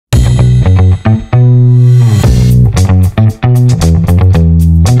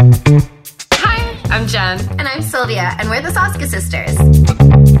Sylvia, and we're the Soska sisters.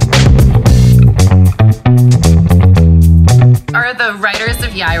 Are the writers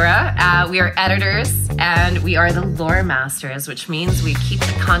of Yaira. We are editors, and we are the lore masters, which means we keep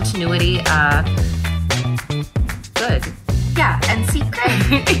the continuity good. Yeah, and secret.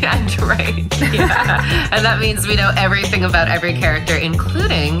 And right, yeah. And that means we know everything about every character,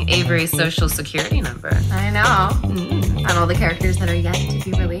 including Avery's social security number. I know. And all the characters that are yet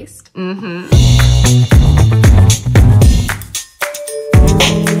to be released.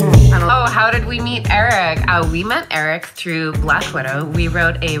 Oh, how did we meet Eric? We met Eric through Black Widow. We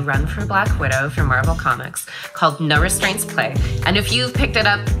wrote a run for Black Widow for Marvel Comics called No Restraints Play. And if you've picked it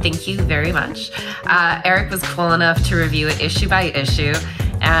up, thank you very much. Eric was cool enough to review it issue by issue.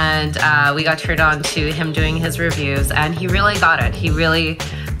 And we got turned on to him doing his reviews. And he really got it. He really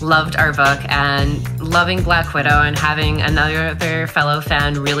loved our book, and loving Black Widow and having another fellow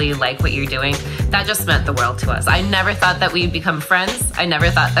fan really like what you're doing, that just meant the world to us. I never thought that we'd become friends. I never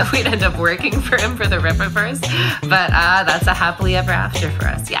thought that we'd end up working for him for the Rippaverse, but that's a happily ever after for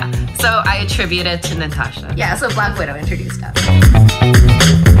us, yeah. So I attribute it to Natasha. Yeah, so Black Widow introduced us.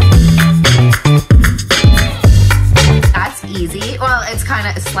 That's easy. Well, it's kind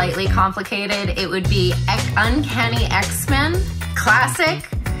of slightly complicated. It would be Uncanny X-Men Classic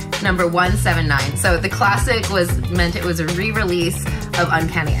number 179. So the classic meant it was a re-release of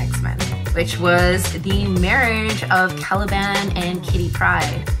Uncanny X-Men, which was the marriage of Caliban and Kitty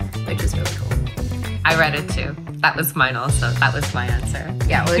Pryde, which was really cool. I read it too. That was mine also. That was my answer.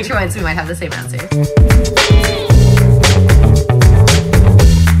 Yeah, well, the two ones we might have the same answer.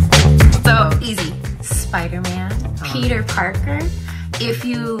 So easy. Spider-Man, Peter Parker. If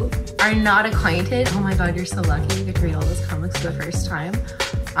you are not acquainted, oh my god, you're so lucky you get to read all those comics for the first time.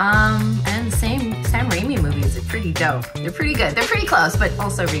 And Sam Raimi movies are pretty dope. They're pretty good. They're pretty close, but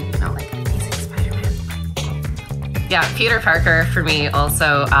also read, you know, like Amazing Spider-Man. Yeah, Peter Parker for me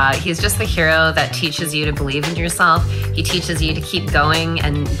also, he's just the hero that teaches you to believe in yourself. He teaches you to keep going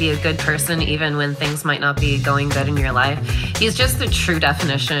and be a good person even when things might not be going good in your life. He's just the true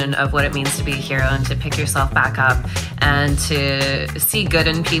definition of what it means to be a hero and to pick yourself back up and to see good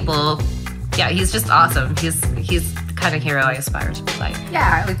in people. Yeah, he's just awesome. He's the kind of hero I aspire to be like.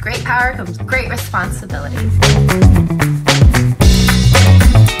 Yeah, with great power comes great responsibility.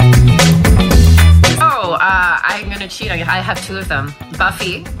 Oh, I'm gonna cheat on you. I have two of them.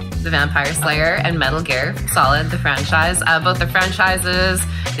 Buffy, the Vampire Slayer, and Metal Gear Solid, the franchise. Both the franchises,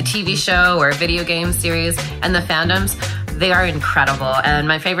 the TV show or video game series, and the fandoms, they are incredible. And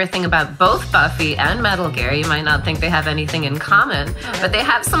my favorite thing about both Buffy and Metal Gear, you might not think they have anything in common, but they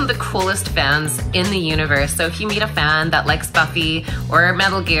have some of the coolest fans in the universe. So if you meet a fan that likes Buffy or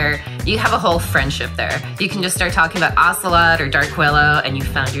Metal Gear, you have a whole friendship there. You can just start talking about Ocelot or Dark Willow and you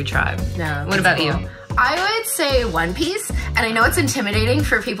found your tribe. No, what about cool. you? I would say One Piece, and I know it's intimidating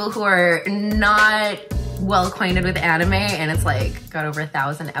for people who are not well acquainted with anime, and it's like got over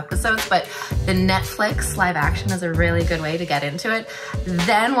 1,000 episodes, but the Netflix live action is a really good way to get into it.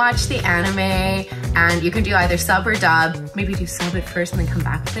 Then watch the anime, and you can do either sub or dub. Maybe do sub it first and then come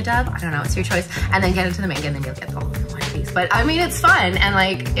back with the dub. I don't know, it's your choice. And then get into the manga, and then you'll get the whole One Piece. But I mean, it's fun, and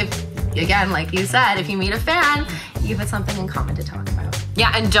like, if, again, like you said, if you meet a fan, you have something in common to talk about.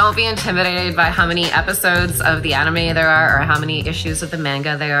 Yeah, and don't be intimidated by how many episodes of the anime there are or how many issues of the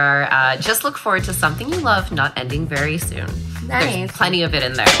manga there are. Just look forward to something you love not ending very soon. Nice. There's plenty of it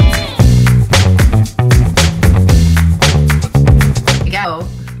in there. Go.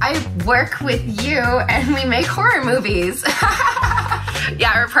 I work with you and we make horror movies.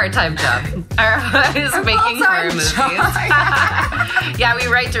 Yeah, our part-time job. Is making horror movies. Yeah, we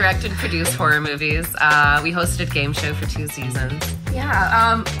write, direct, and produce horror movies. We hosted Game Show for 2 seasons.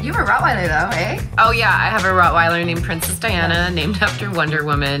 Yeah, you have a Rottweiler though, eh? Oh yeah, I have a Rottweiler named Princess Diana, named after Wonder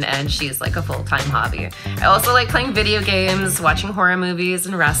Woman, and she's like a full-time hobby. I also like playing video games, watching horror movies,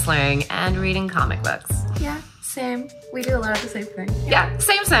 and wrestling, and reading comic books. Yeah, same. We do a lot of the same thing. Yeah,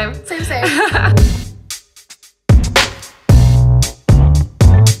 same. Same.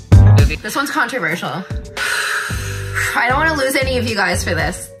 This one's controversial. I don't want to lose any of you guys for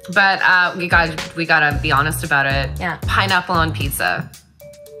this. But we gotta be honest about it. Yeah. Pineapple on pizza.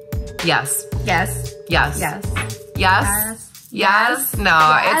 Yes. Yes. Yes. Yes. Yes. Yes. Yes. No,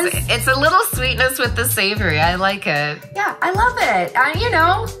 Yes. it's a little sweetness with the savory. I like it. Yeah, I love it. And you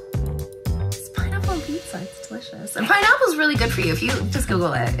know, it's pineapple on pizza. It's delicious. And pineapple's really good for you. If you just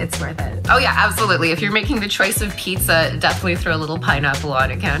Google it, it's worth it. Oh yeah, absolutely. If you're making the choice of pizza, definitely throw a little pineapple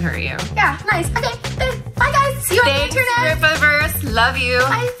on. It can't hurt you. Yeah, nice. Okay, bye guys. See you on the internet. Thanks, Rippaverse. Love you.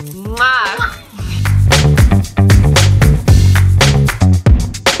 Bye. Mwah.